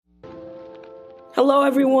Hello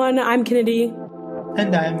everyone, I'm Kennedy.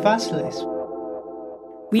 And I'm Vasilis.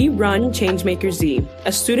 We run Changemaker Z,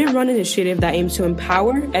 a student-run initiative that aims to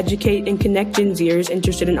empower, educate, and connect Gen Zers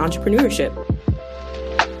interested in entrepreneurship.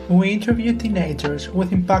 We interview teenagers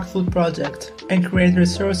with impactful projects and create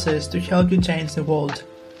resources to help you change the world.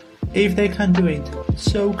 If they can do it,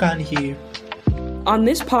 so can you. On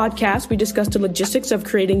this podcast, we discuss the logistics of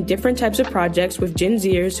creating different types of projects with Gen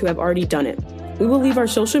Zers who have already done it. We will leave our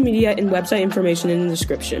social media and website information in the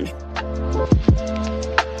description.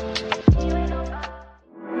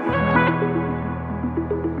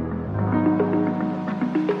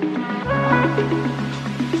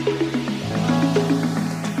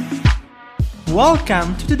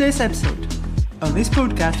 Welcome to today's episode. On this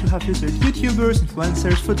podcast, we have featured YouTubers,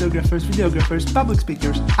 influencers, photographers, videographers, public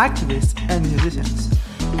speakers, activists, and musicians.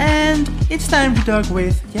 And it's time to talk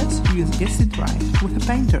with, yes, you guessed it right, with a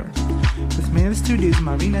painter. With me in the studio is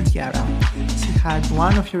Marina Tziara. She had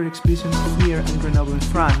one of your exhibitions here in Grenoble,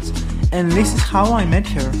 France, and this is how I met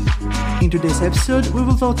her. In today's episode, we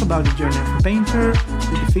will talk about the journey of a painter,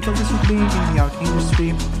 the difficulties of being in the art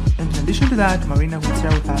industry, and in addition to that, Marina will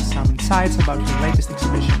share with us some insights about her latest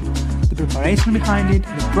exhibition, the preparation behind it,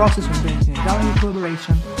 the process of painting a gallery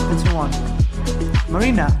collaboration, and so on.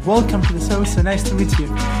 Marina, welcome to the show, so nice to meet you.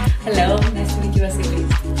 Hello, nice to meet you, Vasilis.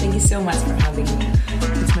 Thank you so much for having me.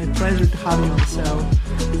 It's my pleasure to have you on the show.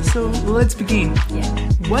 So let's begin. Yeah.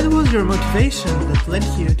 What was your motivation that led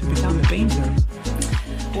you to become a painter?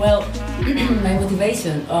 Well, my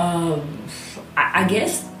motivation, I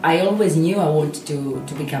guess I always knew I wanted to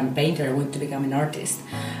become a painter, I wanted to become an artist.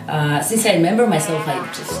 Since I remember myself, I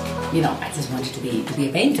just wanted to be a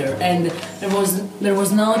painter. And there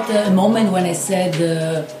was not a moment when I said,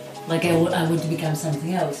 I want to become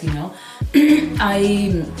something else, you know.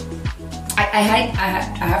 I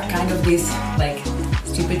have kind of this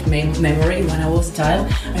stupid memory when I was a child.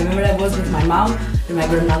 I remember I was with my mom and my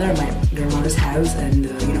grandmother at my grandmother's house, and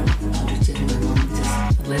my mom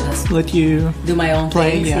just let you do my own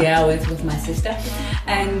play, things, with my sister.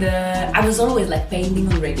 And I was always painting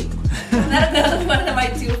or reading. That was one of my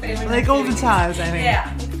two favorite all the time, I think. Yeah,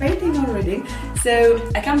 painting or reading. So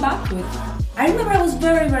I come back with. I remember I was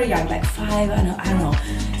very, very young, 5, I don't know.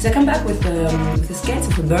 So I come back with a sketch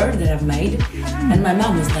of a bird that I've made, and my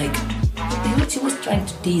mom was she was trying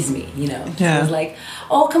to tease me, you know. Yeah. She was like,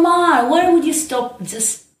 "Oh, come on, why would you stop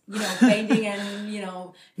just, painting and,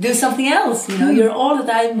 do something else? You know, you're all the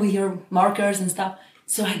time with your markers and stuff."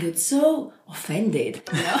 So I got so offended,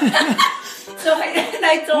 you know.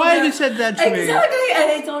 I told Why her, you said that to me? Exactly,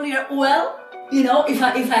 and I told her, well,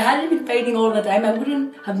 if I hadn't been painting all the time, I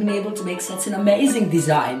wouldn't have been able to make such an amazing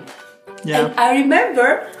design. Yeah. And I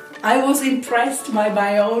remember I was impressed by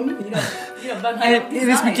my own, by my own design.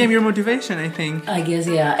 This became your motivation, I think. I guess,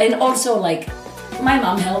 yeah. And also, my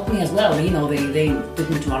mom helped me as well. They took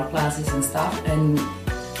me to art classes and stuff. And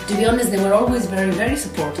to be honest, they were always very, very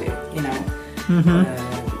supportive, in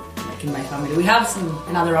my family. We have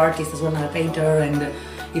another artist as well, another painter, and,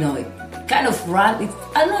 it kind of I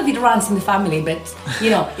don't know if it runs in the family, but,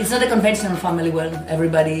 it's not a conventional family where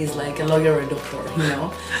everybody is like a lawyer or a doctor,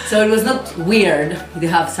 So it was not weird to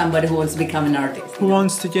have somebody who wants to become an artist. Who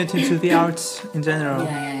wants to get into the arts in general.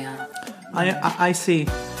 Yeah. I see.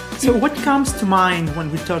 So what comes to mind when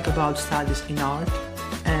we talk about studies in art,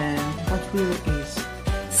 and what really is?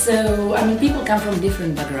 So, people come from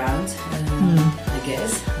different backgrounds, I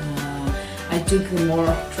guess. I took the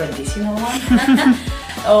more traditional one.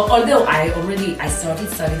 Although I started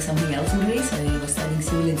studying something else in Greece. I was studying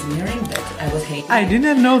civil engineering, but I was hating it. I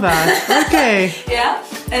didn't know that. Okay. Yeah,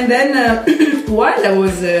 and then while I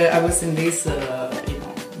was in this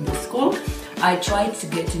in this school, I tried to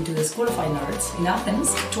get into the School of Fine Arts in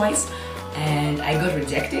Athens twice, and I got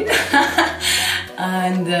rejected.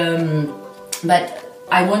 But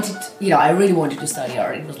I wanted, I really wanted to study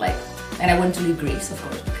art. It was and I wanted to leave Greece, of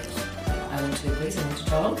course, because I want to leave Greece, I want to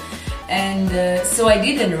travel. And so I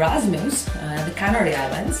did an Erasmus at the Canary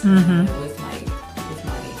Islands with my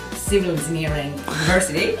civil engineering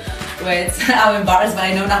university, which I'm embarrassed, but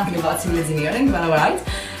I know nothing about civil engineering, but alright.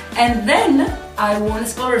 And then I won a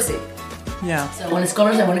scholarship. Yeah. So I won a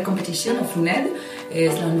scholarship, I won a competition of UNED,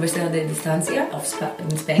 is la Universidad de Distancia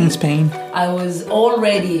in Spain. In Spain. I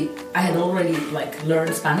had already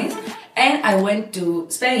learned Spanish. And I went to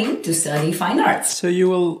Spain to study fine arts. So you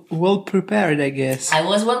were well prepared, I guess. I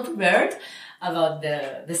was well prepared about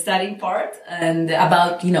the studying part and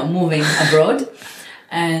about, moving abroad.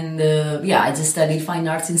 And I just studied fine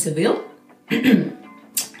arts in Seville.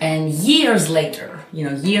 And years later,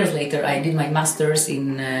 I did my master's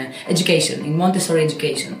in education, in Montessori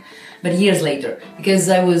education. but years later, because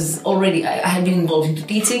I had been involved into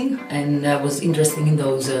teaching, and I was interested in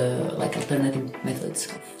those like alternative methods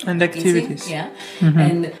and activities. Teaching,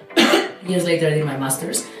 and years later I did my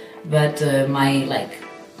master's, but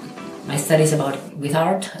my studies with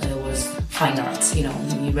art was fine arts,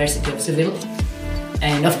 University of Seville,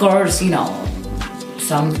 and of course,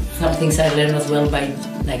 some things I learned as well by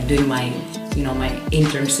like doing my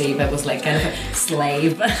internship. I was like kind of a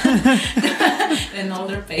slave, an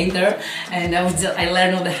older painter, and I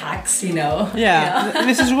learned all the hacks,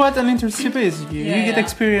 This is what an internship is. You get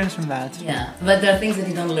experience from that. Yeah, but there are things that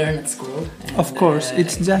you don't learn at school. And, of course,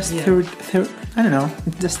 it's just I don't know.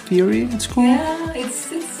 It's just theory at school.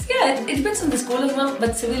 Yeah, it depends on the school as well.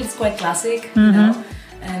 But Seville is quite classic, and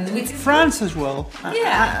France as well.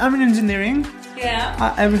 Yeah, I'm in engineering.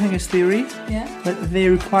 Yeah. Everything is theory. Yeah. But they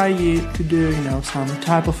require you to do, some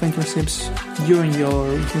type of internships during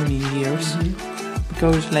your uni years.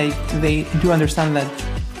 Because, they do understand that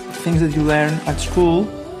things that you learn at school,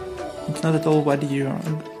 it's not at all what you're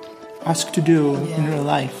asked to do in real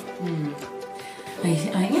life.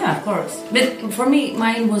 Yeah, of course. But for me,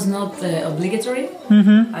 mine was not obligatory.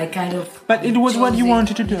 I kind of... But it was what you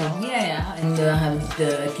wanted to do. Yeah. And I have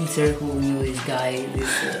the teacher who knew this guy,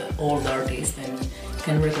 this old artist, and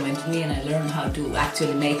can recommend to me, and I learned how to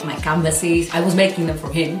actually make my canvases. I was making them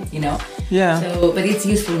for him, Yeah. So, but it's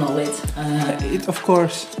useful knowledge. Of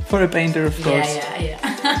course, for a painter, of course. Yeah.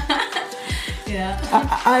 Yeah.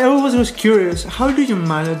 I always was curious, how do you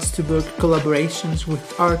manage to book collaborations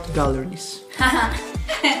with art galleries?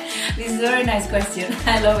 This is a very nice question.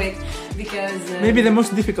 I love it because... maybe the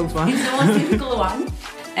most difficult one. It's the most difficult one.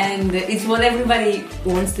 And it's what everybody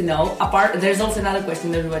wants to know. There's also another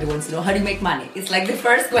question that everybody wants to know. How do you make money? It's like the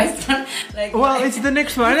first question. It's the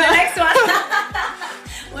next one. The next one.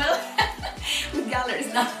 Well, with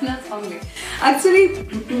galleries, not only. Actually,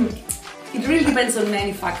 it really depends on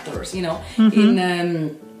many factors, In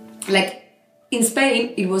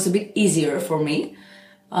Spain, it was a bit easier for me.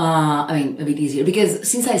 A bit easier because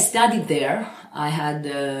since I studied there, I had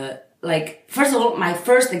first of all, my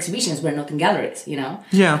first exhibitions were not in galleries, Yeah.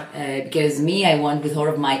 Because I went with all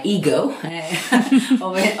of my ego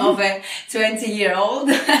of a 20-year-old.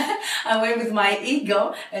 I went with my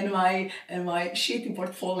ego and my shitty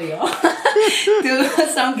portfolio to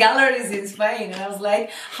some galleries in Spain, and I was like,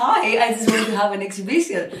 "Hi, I just want to have an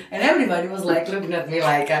exhibition," and everybody was like looking at me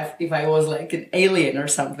like if I was like an alien or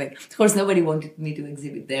something. Of course, nobody wanted me to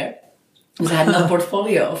exhibit there because I had no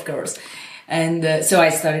portfolio, of course. And so I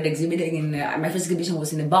started exhibiting my first exhibition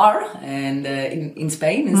was in a bar and in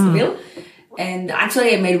Spain, in Seville. And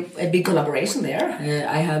actually I made a big collaboration there.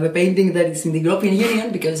 I have a painting that is in the European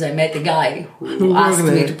Union because I met a guy who asked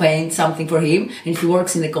me to paint something for him, and he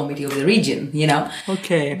works in the committee of the region,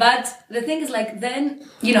 Okay. But the thing is then,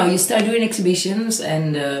 you start doing exhibitions, and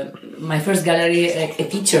my first gallery,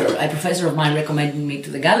 a professor of mine recommended me to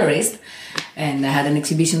the gallerist, and I had an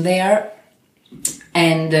exhibition there.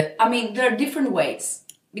 And there are different ways,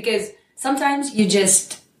 because sometimes you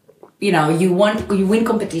just, you win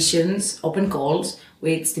competitions, open calls,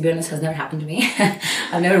 which to be honest has never happened to me.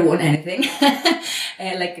 I've never won anything,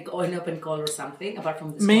 like an open call or something, apart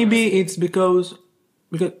from this. Maybe it's because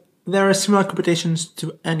there are similar competitions to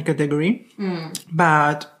any category,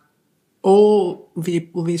 but all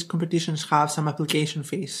these competitions have some application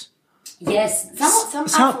fees. Yes, some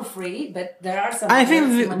are for free, but there are some. I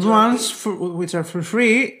think the ones which are for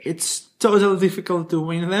free, it's totally difficult to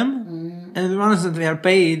win them, and the ones that they are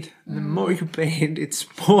paid, the more you paid, it's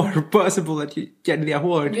more possible that you get the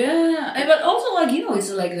award. Yeah, but also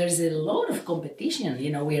it's like there's a lot of competition.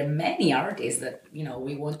 We are many artists that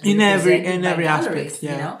we want to in every aspect.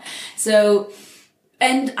 Yeah. So.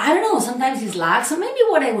 And I don't know, sometimes it's lax. So maybe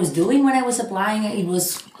what I was doing when I was applying, it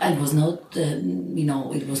was not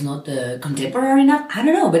contemporary enough. I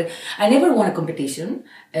don't know, but I never won a competition.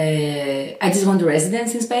 I just won the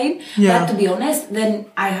residence in Spain. Yeah. But to be honest, then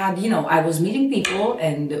I had, I was meeting people,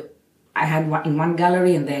 and I had in one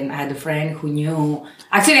gallery, and then I had a friend who knew.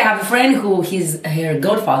 Actually, I have a friend who her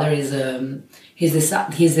godfather is he's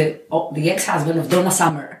the ex-husband of Donna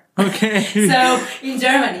Summer. Okay. So in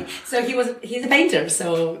Germany, so he's a painter.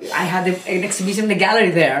 So I had an exhibition in the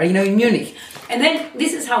gallery there, in Munich, and then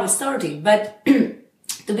this is how it started. But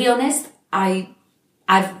to be honest, I've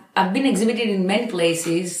been exhibited in many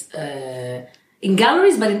places, in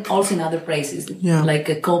galleries, but also in other places, like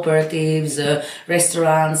cooperatives,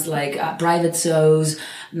 restaurants, like private shows,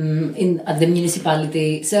 at the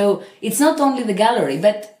municipality. So it's not only the gallery,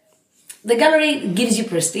 but the gallery gives you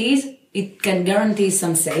prestige. It can guarantee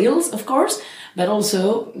some sales, of course, but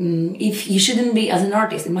also if you shouldn't be, as an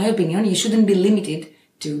artist, in my opinion, you shouldn't be limited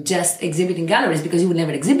to just exhibit in galleries because you would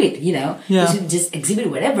never exhibit, Yeah. You should just exhibit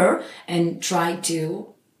whatever and try to,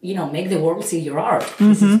 make the world see your art.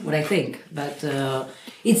 This is what I think. But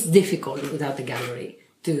it's difficult without the gallery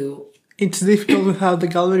to... It's difficult without the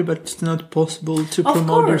gallery, but it's not possible to Of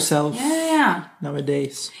promote course. yourself Yeah.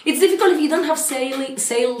 nowadays. It's difficult if you don't have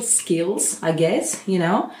sales skills, I guess,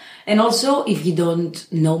 And also if you don't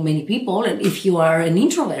know many people and if you are an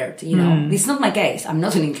introvert, It's not my case. I'm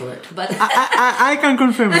not an introvert, but... I can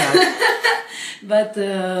confirm that. But,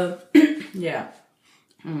 yeah.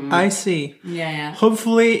 I see. Yeah.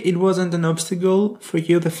 Hopefully it wasn't an obstacle for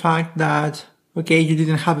you, the fact that, okay, you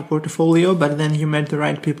didn't have a portfolio, but then you met the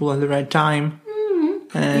right people at the right time.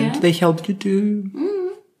 And they helped you to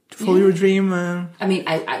follow your dream I mean,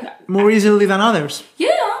 I more easily than others. Yeah,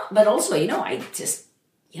 but also, I just...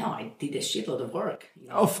 I did a shitload of work.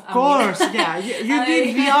 Of course, you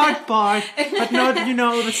did the art part, but not,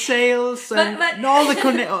 the sales and all the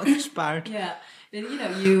connections part. Yeah, and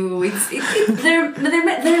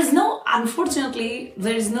there's no, unfortunately,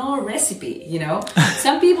 there's no recipe,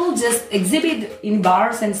 Some people just exhibit in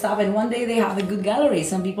bars and stuff, and one day they have a good gallery.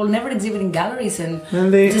 Some people never exhibit in galleries and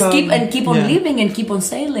just keep on living and keep on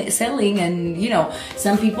selling, and,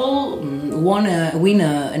 some people want to win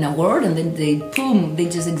an award and then they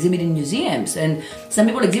just exhibit in museums, and some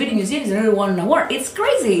people exhibit in museums and never won an award. It's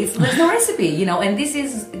crazy. There's no recipe, and this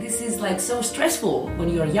is like so stressful when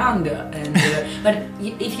you're young, and but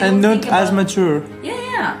if you and not as mature.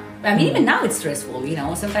 Yeah. I mean, even now it's stressful,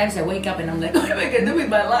 Sometimes I wake up and I'm like, what am I going to do with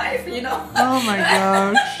my life, Oh my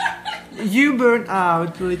gosh. You burn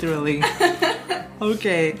out, literally.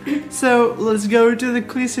 Okay, so let's go to the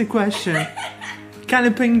cliche question. Can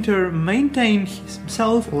a painter maintain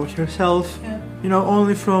himself or herself,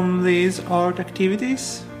 only from these art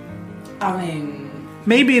activities? I mean...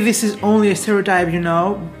 Maybe this is only a stereotype, I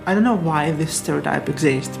don't know why this stereotype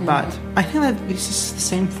exists, but I think that this is the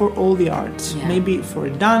same for all the arts. Yeah. Maybe for a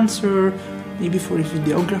dancer, maybe for a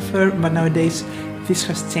videographer, but nowadays this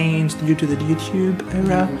has changed due to the YouTube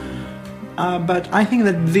era. But I think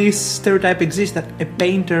that this stereotype exists, that a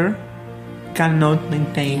painter cannot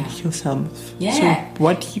maintain himself. Yeah. So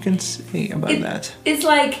what you can say about that? It's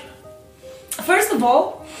like, first of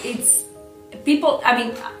all, it's people,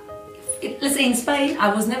 let's say in Spain,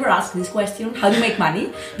 I was never asked this question, how do you make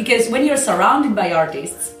money? Because when you're surrounded by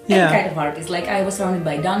artists, any kind of artists, like I was surrounded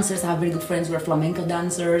by dancers, I have very good friends who are flamenco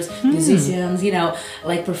dancers, musicians,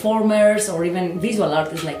 like performers or even visual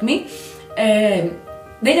artists like me.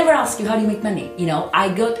 They never ask you, how do you make money? And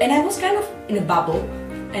I was kind of in a bubble,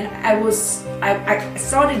 and I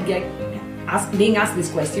started being asked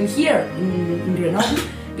this question here in Grenoble.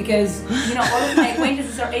 Because, all of my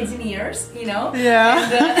acquaintances are engineers, Yeah.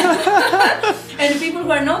 And people who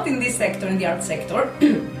are not in this sector, in the art sector.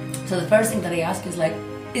 So the first thing that I ask is like,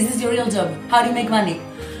 is this your real job? How do you make money?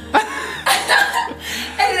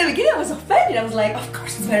 And in the beginning I was offended. I was like, of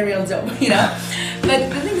course it's my real job, But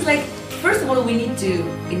the thing is like, first of all, we need to,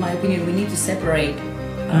 in my opinion, we need to separate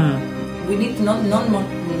we need to not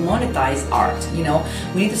monetize art,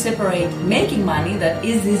 We need to separate making money, that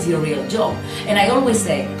is this your real job? And I always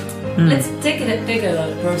say, let's take a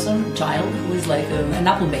child who is like an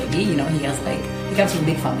apple baby, he comes from a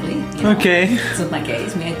big family. Okay. It's not my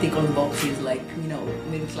case. I tick all the boxes, like,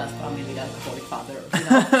 middle class family with alcoholic father.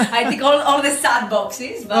 I tick all the sad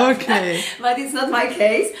boxes, but, but it's not my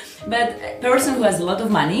case. But a person who has a lot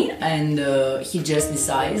of money and he just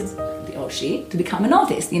decides, or she, to become an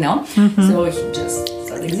artist, So he just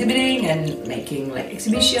starts exhibiting and making like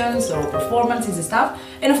exhibitions or performances and stuff.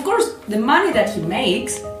 And of course, the money that he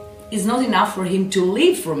makes is not enough for him to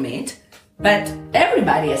live from it. But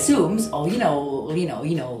everybody assumes,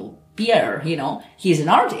 Pierre, he's an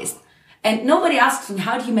artist. And nobody asks him,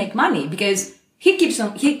 how do you make money? Because he keeps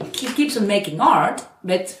on making art,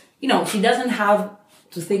 but, he doesn't have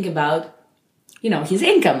to think about, his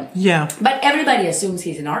income. Yeah. But everybody assumes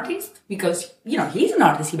he's an artist because, he's an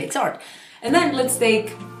artist, he makes art. And then let's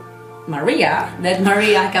take Maria, that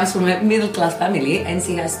Maria comes from a middle-class family and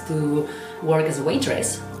she has to work as a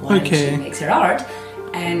waitress while she makes her art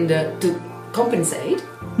and to compensate.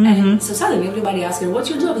 And so suddenly everybody asks her, what's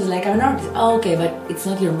your job? It's like, I'm an artist. Oh, okay, but it's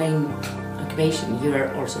not your main occupation.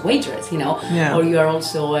 You're also a waitress, or you are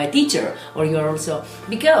also a teacher, or you are also...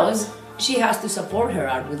 Because she has to support her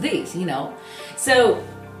art with this, So,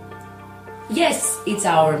 yes, it's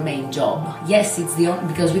our main job. Yes, it's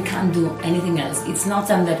because we can't do anything else. It's not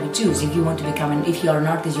something that we choose. If you want to if you're an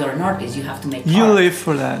artist, you're an artist. You have to make You art. live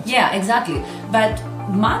for that. Yeah, exactly. But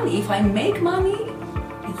money, if I make money,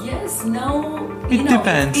 yes, no... It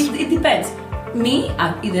depends. It depends. Me,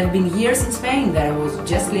 there have been years in Spain that I was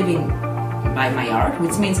just living by my art,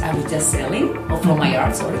 which means I was just selling, or from my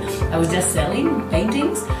art, sorry. I was just selling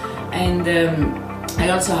paintings, and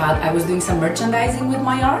I was doing some merchandising with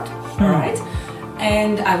my art, alright?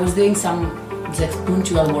 And I was doing some like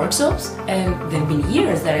punctual workshops, and there have been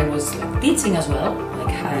years that I was like, teaching as well,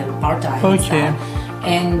 like part-time and stuff.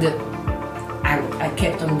 And I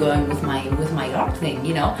kept on going with my art thing,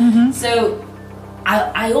 you know. So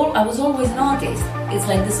I was always an artist. It's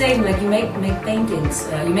like the same, like you make paintings.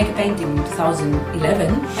 You make a painting in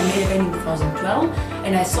 2011. I made a painting in 2012,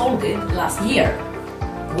 and I sold it last year.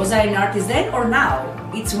 Was I an artist then or now?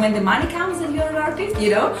 It's when the money comes that you're an artist,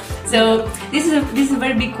 you know. So this is a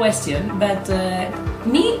very big question. But I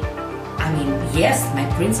mean, yes, my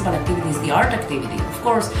principal activity is the art activity, of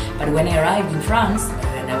course. But when I arrived in France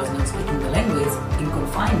and I was not speaking the language, in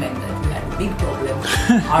confinement, we had a big problem.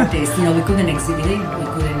 Artists, you know, we couldn't exhibit it. I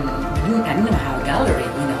didn't even have a gallery,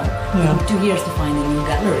 you know. It took 2 years to find a new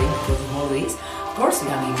gallery because of all this. Of course, I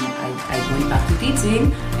mean, I went back to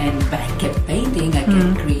teaching, but I kept painting, I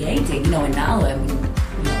kept creating, you know. And now, I mean,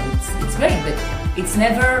 you know, it's great, but it's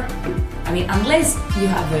never. I mean, unless you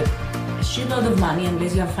have a shitload of money,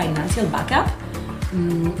 unless you have financial backup,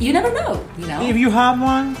 you never know, you know. If you have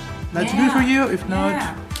one, that's good for you. If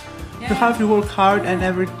not, you have to work hard, and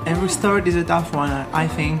every start is a tough one, I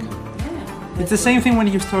think. It's the same thing when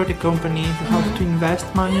you start a company. You have to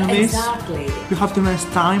invest money on this. Exactly. You have to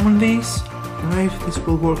invest time on this. I don't know if this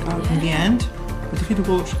will work out in the end, but if it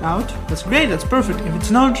works out, that's great, that's perfect. If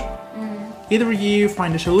it's not, either you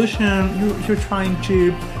find a solution, you're trying to,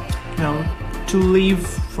 you know, to live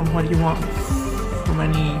from what you want, from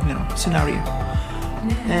any, you know, scenario.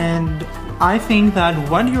 And I think that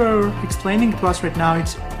what you're explaining to us right now,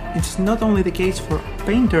 it's not only the case for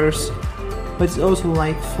painters, but it's also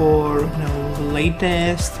like for, you know, the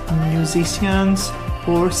latest musicians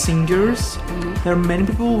or singers. There are many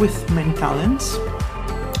people with many talents,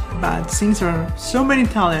 but since there are so many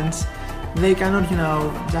talents, they cannot, you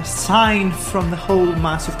know, just sign from the whole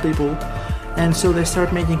mass of people, and so they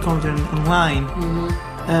start making content online.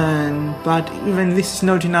 But even this is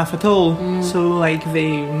not enough at all. So like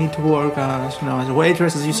they need to work as, you know, as a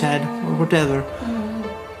waitress, as you said, or whatever.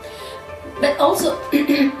 But also,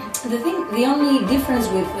 the only difference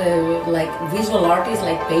with like visual artists,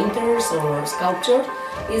 like painters or sculptors,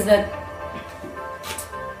 is that,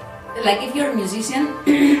 like, if you're a musician,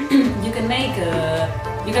 you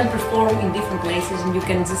can perform in different places, and you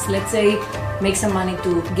can just, let's say, make some money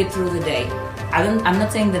to get through the day. I'm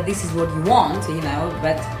not saying that this is what you want, you know,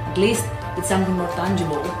 but at least it's something more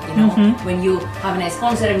tangible, you know. When you have a nice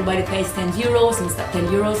concert, everybody pays 10 euros, and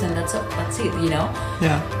that's it, you know.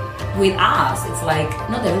 With us, it's like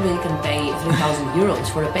not everybody can pay 3,000 euros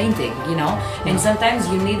for a painting, you know. And sometimes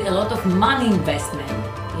you need a lot of money investment,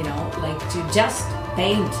 you know, like to just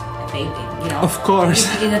paint a painting, you know. Of course.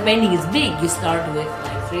 If the painting is big, you start with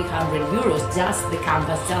like 300 euros, just the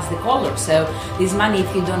canvas, just the color. So this money,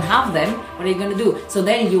 if you don't have them, what are you going to do? So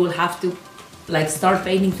then you will have to like start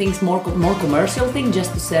painting things more commercial things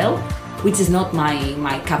just to sell, which is not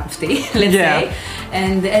my cup of tea, let's say.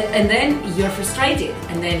 And then you're frustrated,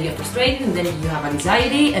 and then you have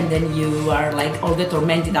anxiety, and then you are like all the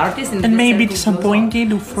tormented artist, and maybe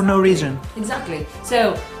disappointed for no reason. Exactly.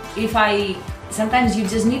 So sometimes you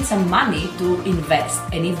just need some money to invest,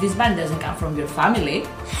 and if this money doesn't come from your family,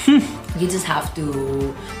 you just have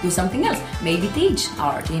to do something else. Maybe teach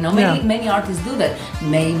art, you know. Many artists do that.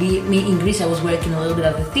 Maybe me in Greece, I was working a little bit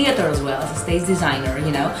at the theater as well as a stage designer,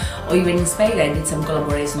 you know. Or even in Spain, I did some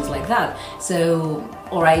collaborations like that. So,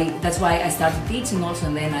 that's why I started teaching also,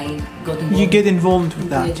 and then I got involved. You get involved with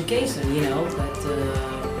that education, you know.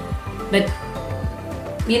 But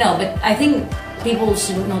I think people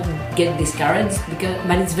should not get discouraged,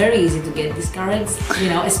 but it's very easy to get discouraged, you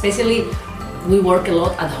know, especially. We work a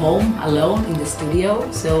lot at home, alone, in the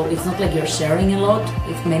studio, so it's not like you're sharing a lot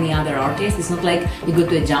with many other artists. It's not like you go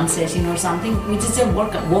to a jam session or something, which is a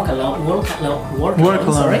work alone,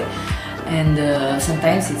 sorry. And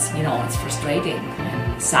sometimes it's, you know, it's frustrating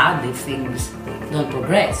and sad if things don't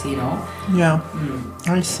progress, you know.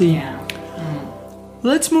 I see. Yeah.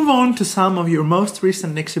 Let's move on to some of your most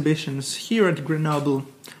recent exhibitions here at Grenoble.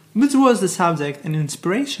 Which was the subject and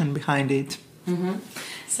inspiration behind it?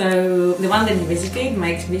 So the one that you visited,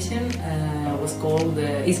 my exhibition, is called,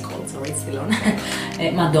 it's still on,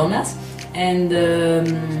 Madonnas. And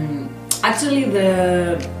actually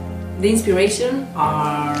the inspiration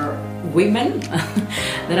are women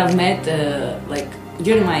that I've met like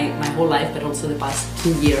during my whole life, but also the past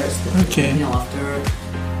 2 years, you know, after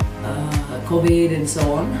COVID and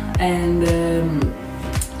so on. And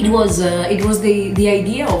it was the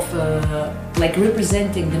idea of like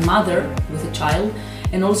representing the mother with a child,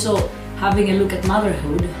 and also having a look at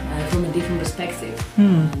motherhood from a different perspective.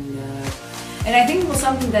 And I think it was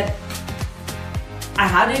something that I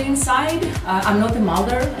had it inside. I'm not a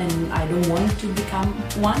mother, and I don't want to become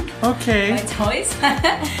one. Okay. By choice.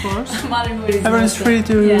 Of course. Motherhood is Everyone's not, free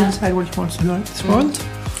to decide what he wants to do in this world.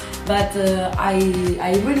 But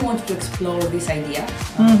I really wanted to explore this idea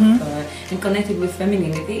and connect it with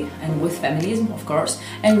femininity and with feminism, of course,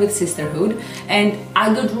 and with sisterhood. And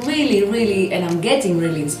I got really, and I'm getting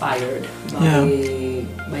really inspired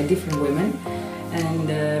by different women.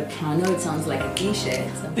 And I know it sounds like a cliche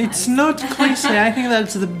sometimes. It's not cliche. I think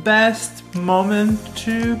that's the best moment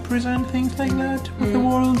to present things like that with the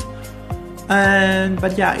world.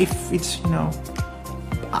 But yeah, if it's,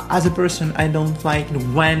 as a person, I don't like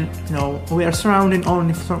when, we are surrounded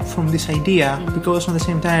only from this idea, because at the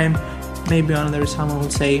same time, maybe another someone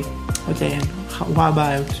would say, okay, what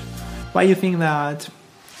about, why you think that,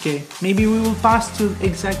 okay, maybe we will pass to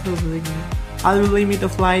exactly the other limit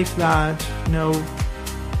of life that,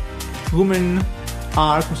 women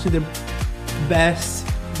are considered best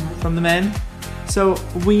from the men. So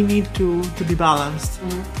we need to be balanced.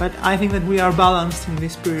 But I think that we are balanced in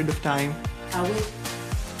this period of time. Are we?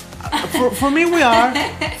 For me, we are.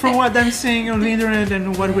 From what I'm seeing on the internet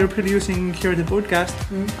and what we're producing here at the podcast,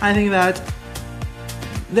 I think that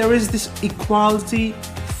there is this equality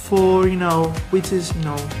for, which is,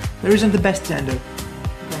 there isn't the best gender.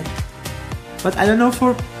 Okay. But I don't know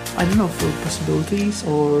for possibilities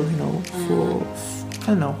or, for, I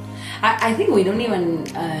don't know. I think we don't even,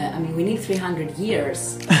 we need 300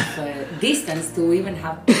 years of distance to even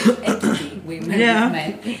have equity, women and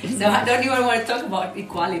men. So I don't even want to talk about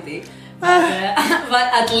equality. But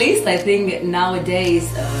at least I think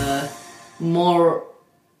nowadays more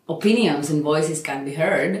opinions and voices can be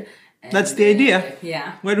heard. And, that's the idea.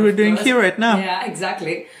 Yeah. What we're doing here right now. Yeah,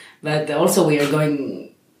 exactly. But also we are going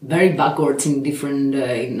very backwards in different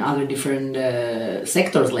in other different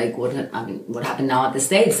sectors, like what happened now at the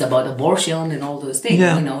States about abortion and all those things.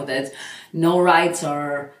 Yeah. We know that no rights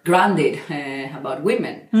are granted about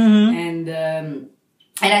women, and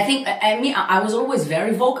I think I was always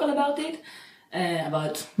very vocal about it.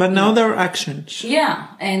 But now there are actions. Yeah,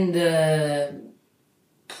 and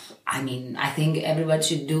I think everybody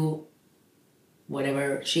should do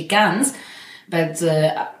whatever she can, but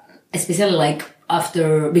especially like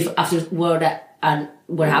after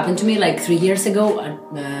what happened to me like 3 years ago,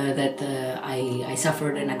 that I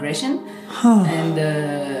suffered an aggression and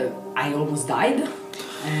I almost died.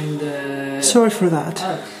 And sorry for that.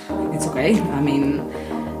 It's okay.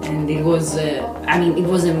 And it was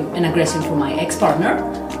an aggression from my ex-partner,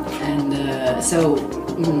 and so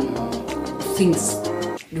things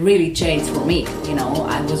really changed for me.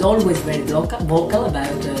 I was always very vocal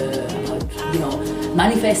about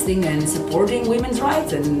manifesting and supporting women's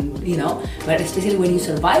rights, and but especially when you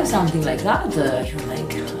survive something like that, you're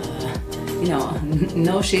like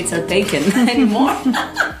no shits are taken anymore.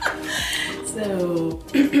 So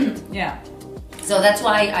yeah, so that's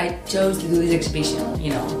why I chose to do this exhibition,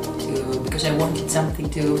 because I wanted something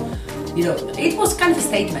to, it was kind of a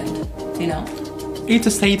statement, It's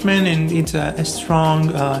a statement, and it's a strong,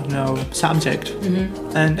 subject,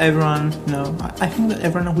 and everyone, I think that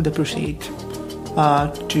everyone would appreciate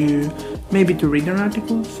to read an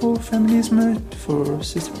article for feminism, for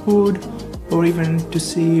sisterhood, or even to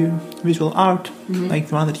see visual art like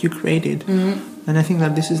the one that you created. And I think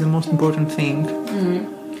that this is the most important thing.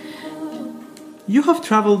 You have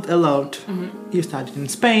traveled a lot. You started in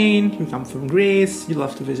Spain, you come from Greece, you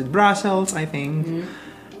love to visit Brussels, I think.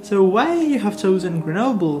 So why you have chosen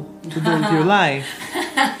Grenoble to build your life?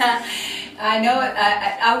 I know.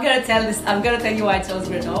 I'm gonna tell this. I'm gonna tell you why I chose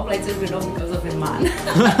Grenoble. I chose Grenoble because of a man,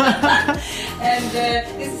 and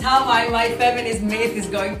this is how my feminist myth is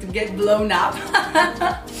going to get blown up.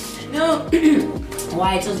 No,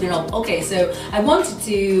 why I chose Grenoble? Okay, so I wanted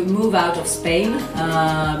to move out of Spain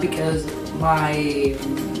because I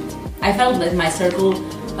felt that my circle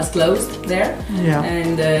was closed there,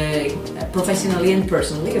 and professionally and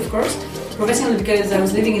personally, of course. Professionally because I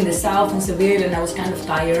was living in the south in Seville, and I was kind of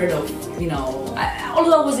tired of,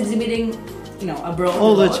 although I was exhibiting, abroad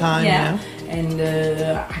all the time, and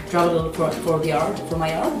I traveled for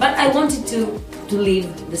my art, but I wanted to leave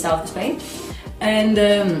the south of Spain, and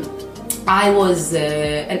I was,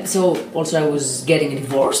 and so also I was getting a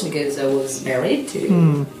divorce because I was married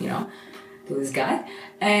to, to this guy,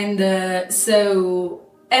 and so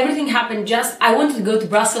everything happened I wanted to go to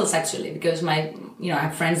Brussels actually because I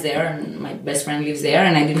have friends there and my best friend lives there,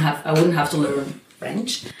 and I wouldn't have to learn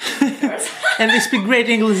French. And they speak great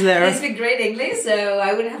English there. They speak great English, so I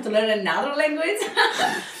wouldn't have to learn another language.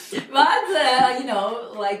 But,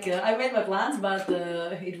 I made my plans, but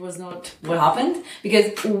it was not what happened. Because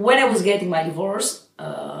when I was getting my divorce,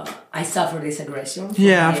 I suffered this aggression from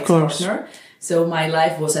my ex-partner. So my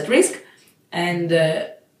life was at risk. And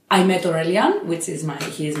I met Aurelian,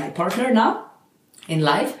 he is my partner now in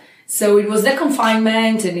life. So it was the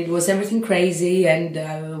confinement and it was everything crazy and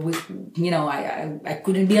I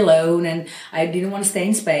couldn't be alone and I didn't want to stay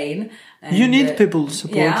in Spain. And, you need people to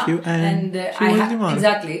support you and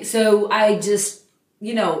exactly. So I just,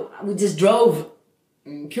 we just drove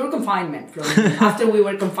pure confinement from after we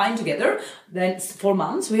were confined together, then 4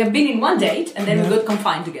 months. We have been in one date and then we got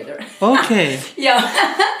confined together. Okay.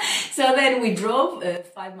 So then we drove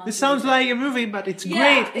 5 months. This sounds like a movie, but it's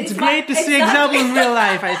great. It's great to see examples in real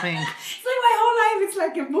life, I think. It's like my whole life, it's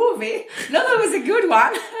like a movie. Not always a good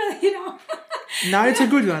one, Now it's a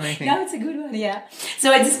good one, I think. Now it's a good one, yeah. So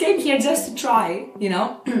I just came here just to try,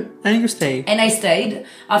 And you stayed. And I stayed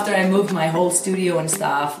after I moved my whole studio and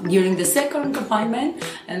stuff during the second confinement.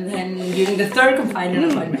 And then during the third confinement,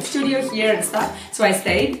 I found my studio here and stuff. So I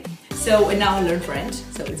stayed. And now I learn French,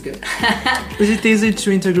 so it's good. Is it easy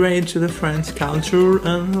to integrate to the French culture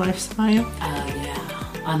and lifestyle?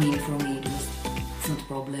 Yeah. I mean, for me, it's not a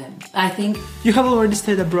problem. I think... You have already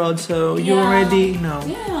stayed abroad, so you already know.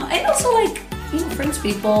 Yeah, and also French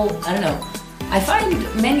people, I don't know. I find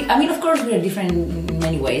of course we are different in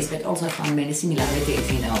many ways, but also I found many similarities,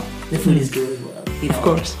 The food is good as well, Of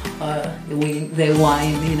course. The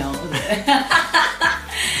wine,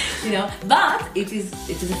 But it is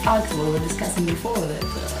a fact, what we were discussing before, that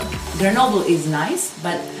Grenoble is nice,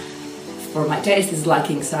 but for my taste is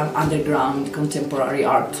lacking some underground contemporary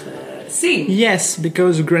art scene. Yes,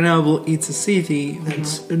 because Grenoble is a city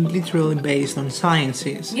that's literally based on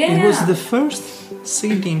sciences. Yeah. It was the first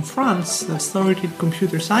city in France that started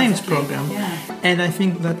computer science program. Yeah. And I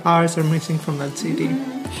think that arts are missing from that city.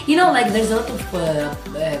 There's a lot of,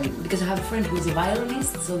 because I have a friend who's a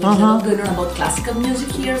violinist, so there's a lot going on about classical music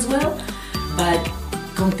here as well, but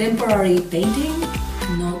contemporary painting,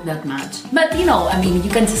 not that much. But, you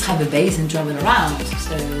can just have a base and travel around,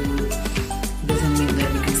 so it doesn't mean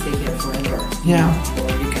that you can stay here forever.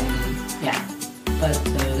 Or you can, but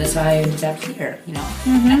that's why I ended up here,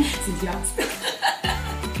 since you asked.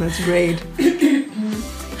 That's great.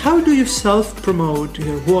 How do you self-promote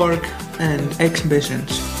your work and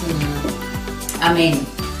exhibitions?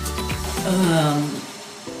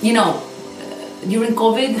 During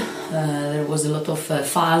COVID, there was a lot of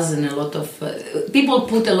fuzz and a lot of... people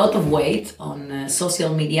put a lot of weight on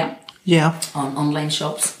social media. Yeah. On online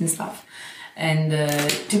shops and stuff. And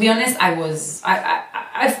to be honest, I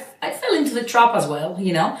fell into the trap as well,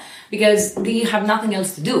 because you have nothing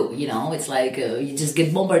else to do, It's like you just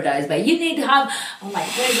get bombarded by, you need to have online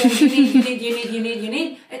presence, you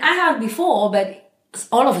need. And I had before, but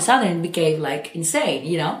all of a sudden it became like insane,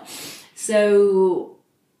 So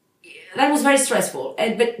that was very stressful.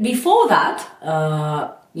 But before that,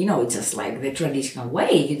 it's just like the traditional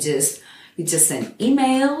way. You just send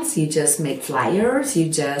emails, you just make flyers, you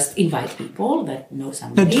just invite people that know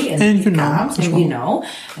somebody and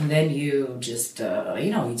then you just,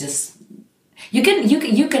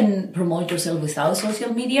 you can promote yourself without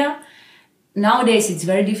social media. Nowadays it's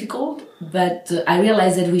very difficult, but I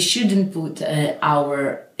realize that we shouldn't put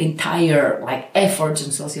our entire efforts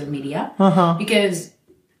on social media because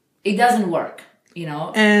it doesn't work.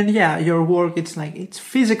 And your work, it's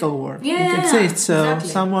physical work. It exists, so exactly.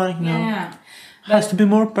 Someone has to be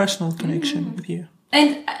more personal connection with you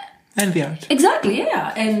and the art. Exactly,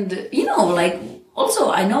 yeah. And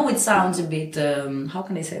also I know it sounds a bit how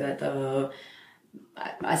can I say that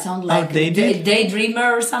I sound like a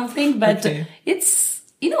daydreamer or something, but it's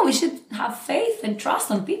we should have faith and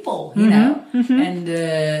trust on people, and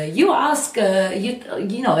you ask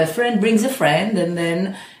a friend brings a friend, and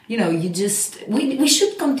then we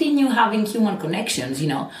should continue having human connections,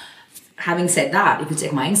 Having said that, if you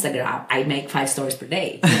check my Instagram, I make 5 stories per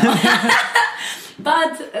day,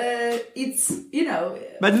 But it's,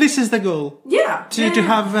 But this is the goal. Yeah. To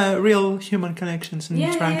have real human connections and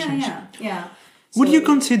interactions. Yeah. Would you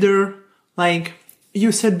consider,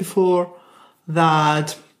 you said before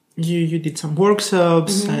that you did some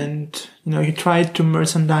workshops and, you tried to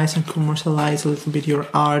merchandise and commercialize a little bit your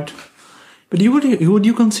art. But would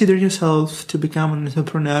you consider yourself to become an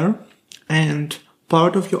entrepreneur and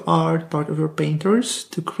part of your art, part of your painters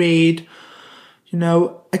to create,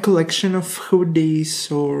 a collection of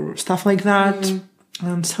hoodies or stuff like that?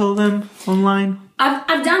 and sell them online?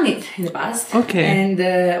 I've done it in the past. Okay. And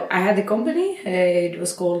I had a company. It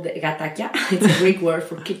was called Gatakia. It's a Greek word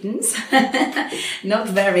for kittens. Not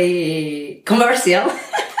very commercial.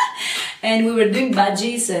 And we were doing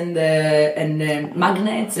badges and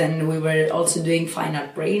magnets, and we were also doing fine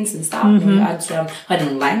art prints and stuff. We had an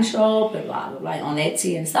online shop, blah, blah, blah, on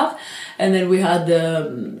Etsy and stuff. And then we had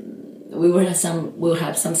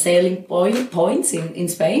some selling points in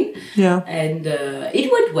Spain. Yeah. And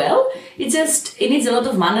it went well. It needs a lot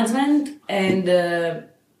of management, and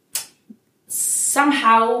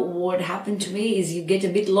somehow what happened to me is you get a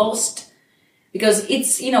bit lost. Because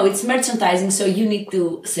it's merchandising, so you need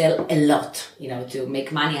to sell a lot, to make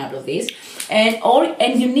money out of this. And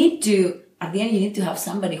you need to, at the end, you need to have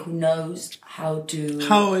somebody who knows how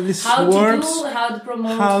this works, how to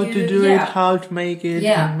promote how to do it, how to make it,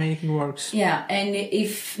 and make it works. Yeah, and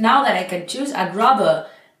if now that I can choose, I'd rather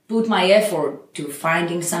put my effort to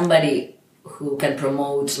finding somebody who can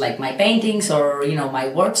promote like my paintings or, my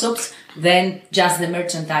workshops than just the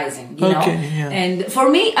merchandising, you know? Yeah. And for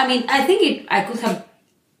me, I think I could have,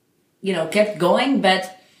 kept going,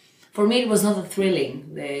 but for me, it was not that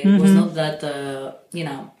thrilling. It was not that,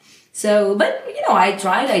 So, but, I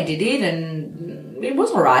tried, I did it, and it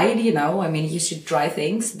was alright, you should try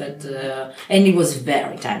things, but, and it was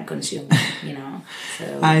very time consuming,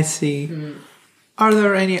 So, I see. Are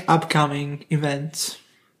there any upcoming events?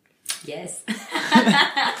 Yes.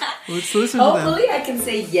 Let's listen Hopefully to them. I can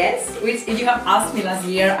say yes, which if you have asked me last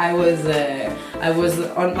year, I was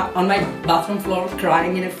on my bathroom floor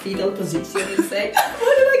crying in a fetal position and saying,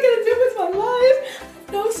 what am I going to do with my life?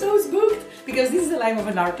 No shows booked. Because this is the life of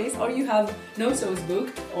an artist, or you have no shows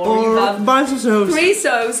booked, or you have bunch of shows. 3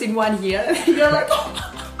 shows in 1 year. You're like,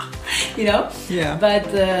 Yeah. But,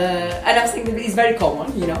 and I think that it's very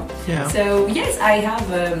common, Yeah. So yes, I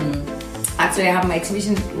have, actually I have my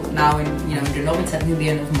exhibition now in Grenoble. It's at the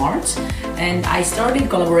end of March, and I started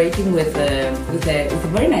collaborating with a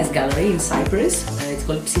very nice gallery in Cyprus. It's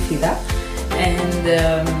called Psyphida, and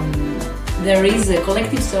there is a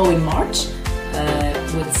collective show in March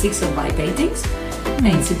with 6 of my paintings, and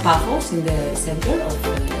it's in Paphos in the center of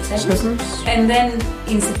Cyprus. And then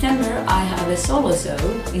in September I have a solo show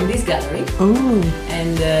in this gallery. Oh.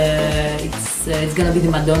 And it's gonna be the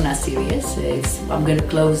Madonna series. I'm gonna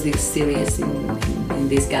close this series in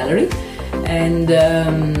this gallery, and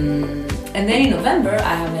then in November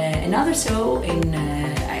I have another show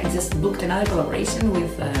I just booked another collaboration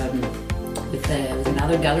with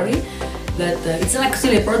another gallery. But it's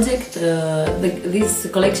actually a project. These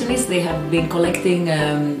collectionists, they have been collecting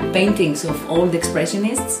paintings of old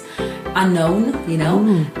expressionists, unknown,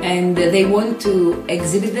 and they want to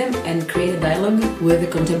exhibit them and create a dialogue with the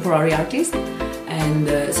contemporary artist. And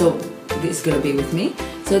so this is going to be with me.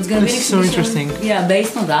 So it's going to be an exhibition. So interesting. Yeah,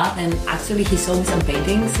 based on that. And actually he showed me some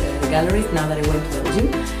paintings, the gallery, now that I went to Belgium.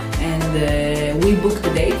 And we booked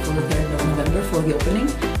the date for the 3rd of November for the opening.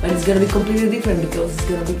 But it's going to be completely different because it's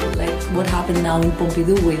going to be like what happened now in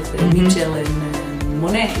Pompidou with Mitchell and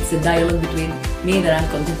Monet. It's a dialogue between me, that I'm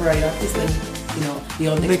a contemporary artist, and the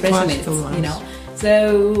old expressionists.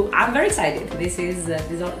 So I'm very excited. These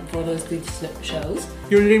are for those 2 shows.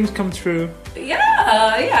 Your dreams come true. Yeah.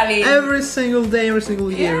 Every single day, every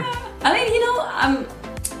single year. Yeah.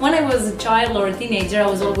 When I was a child or a teenager, I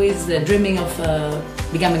was always dreaming of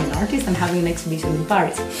becoming an artist and having an exhibition in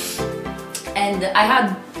Paris. And I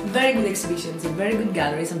had very good exhibitions in very good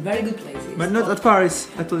galleries and very good places. But not at Paris,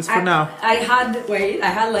 at least for now. I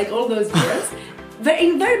had like all those years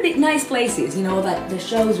in very big, nice places, that the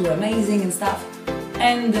shows were amazing and stuff.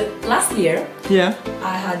 And last year,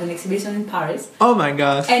 I had an exhibition in Paris. Oh my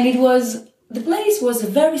god. And the place was a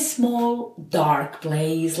very small, dark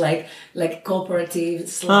place, like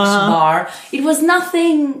cooperative / bar. It was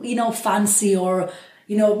nothing, fancy or,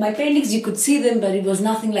 my paintings, you could see them, but it was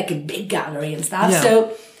nothing like a big gallery and stuff. Yeah.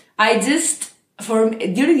 So I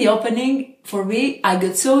during the opening, for me, I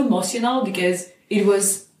got so emotional because it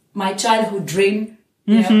was my childhood dream,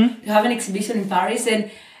 to have an exhibition in Paris.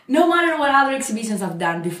 And no matter what other exhibitions I've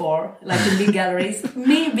done before, like in big galleries,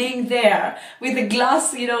 me being there with a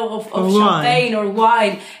glass, of champagne or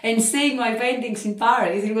wine and seeing my paintings in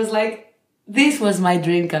Paris, it was like, this was my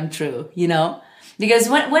dream come true, Because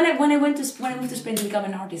when I moved to Spain to become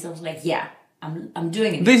an artist, I was like, yeah, I'm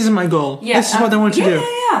doing it. This is my goal. Yeah, this is what I want to do.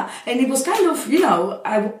 Yeah. And it was kind of,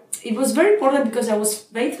 it was very important because I was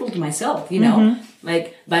faithful to myself,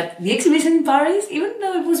 but the exhibition in Paris, even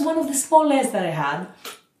though it was one of the smallest that I had,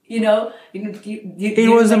 it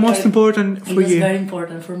was the most important for you. It was very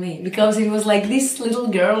important for me because it was like this little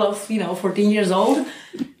girl of, 14 years old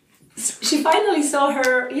She finally saw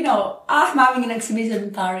her, I'm having an exhibition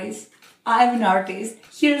in Paris. I'm an artist.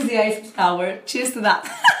 Here's the Eiffel Tower. Cheers to that.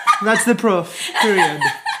 That's the proof, period.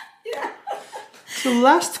 Yeah. So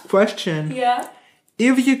last question. Yeah.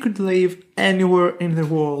 If you could live anywhere in the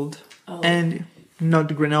world and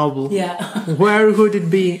not Grenoble, where would it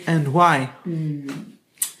be and why?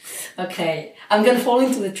 Okay. I'm going to fall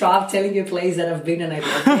into the trap telling you a place that I've been and I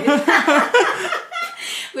love it.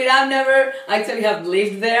 But I've never actually have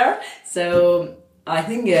lived there. So I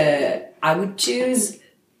think I would choose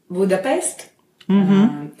Budapest.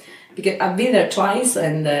 Because I've been there twice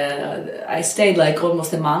and I stayed like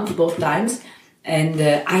almost a month both times. And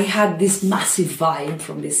I had this massive vibe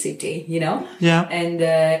from this city, Yeah. And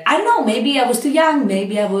I don't know, maybe I was too young.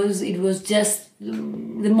 Maybe it was just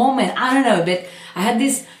the moment. I don't know. But I had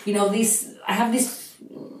this, I have this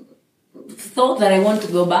thought that I want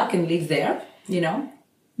to go back and live there,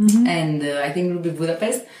 And I think it would be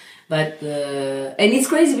Budapest. But, and it's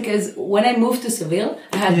crazy because when I moved to Seville,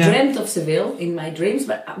 I had dreamt of Seville in my dreams,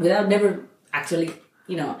 but without never actually,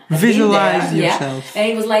 visualize yourself. Yeah.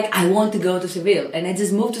 And it was like, I want to go to Seville. And I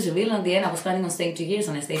just moved to Seville, and at the end I was planning on staying 2 years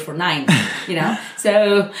and I stayed for 9,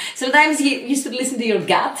 So sometimes you should listen to your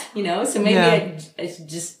gut, So maybe I should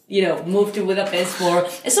just, move to Budapest for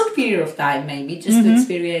a short period of time, maybe, just to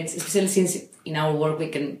experience, especially since in our work we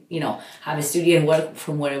can, have a studio and work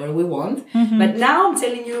from wherever we want. But now I'm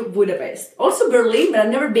telling you Budapest. Also Berlin, but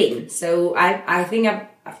I've never been. So I think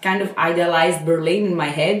I've kind of idealized Berlin in my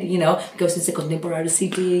head, because it's a contemporary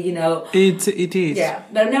city, It is. Yeah,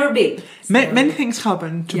 but I've never been. So. Many things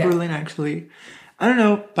happen to Berlin, actually. I don't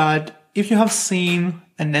know, but if you have seen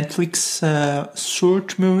a Netflix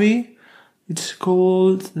short movie, it's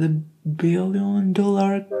called The $1 Billion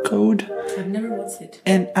Code. I've never watched it.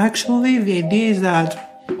 And actually, the idea is that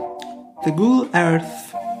the Google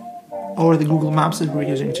Earth or the Google Maps that we're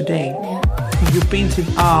using today, you paint it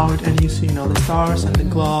out and you see, the stars and the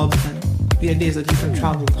globes, and the idea is that you can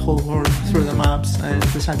travel the whole world through the maps and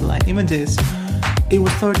the satellite images. It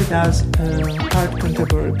was started as an art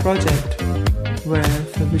contemporary project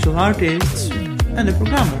with visual artists and a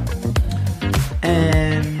programmer.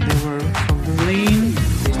 And they were from Berlin,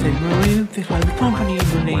 they stayed in Berlin, they had a company in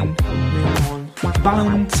Berlin, they won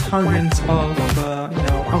hundreds of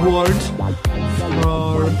awards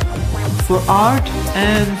for art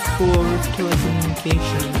and for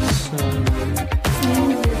telecommunications.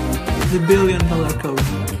 The $1 Billion Code.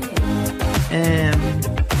 And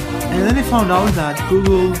then they found out that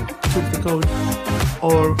Google took the code,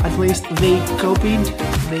 or at least they copied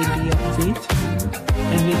the idea of it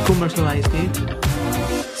and they commercialized it.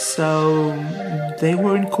 So they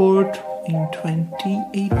were in court in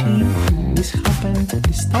 2018. This started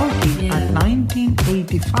at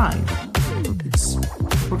 1985. It's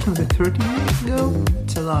approximately 30 years ago.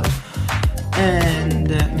 It's a lot. And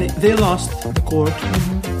they lost the court.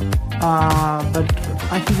 But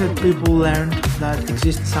I think that people learned that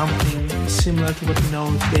exists something similar to what we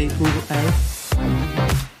know today, Google Earth.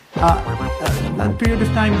 That period of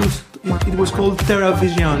time it was called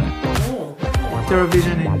TerraVision.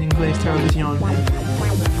 TerraVision in English, TerraVision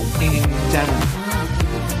in German.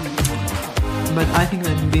 But I think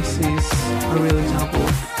that this is a real example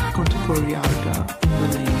of contemporary art in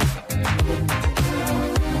Berlin.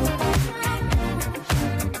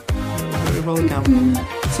 You're very welcome.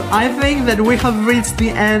 So I think that we have reached the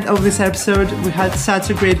end of this episode. We had such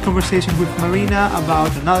a great conversation with Marina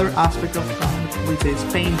about another aspect of art, which is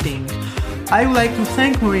painting. I would like to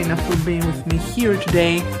thank Marina for being with me here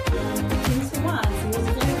today. Thanks so much. It was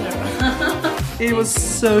a pleasure. It was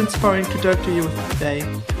so inspiring to talk to you today.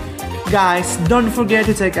 Guys, don't forget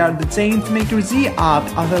to check out the Changemaker Z app,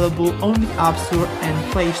 available on the App Store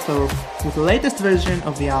and Play Store. With the latest version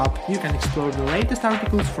of the app, you can explore the latest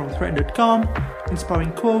articles from Thread.com,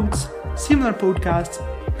 inspiring quotes, similar podcasts,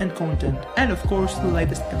 and content, and of course the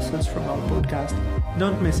latest episodes from our podcast.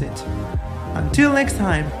 Don't miss it. Until next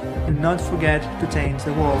time, do not forget to change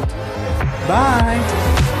the world. Bye!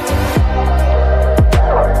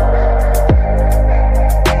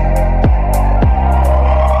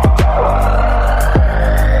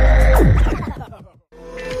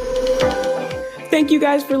 Thank you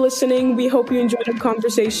guys for listening. We hope you enjoyed our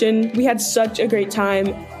conversation. We had such a great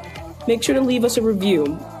time. Make sure to leave us a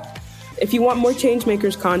review. If you want more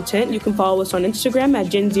Changemakers content, you can follow us on Instagram at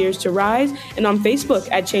Gen Zers to Rise and on Facebook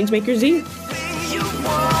at ChangemakerZ.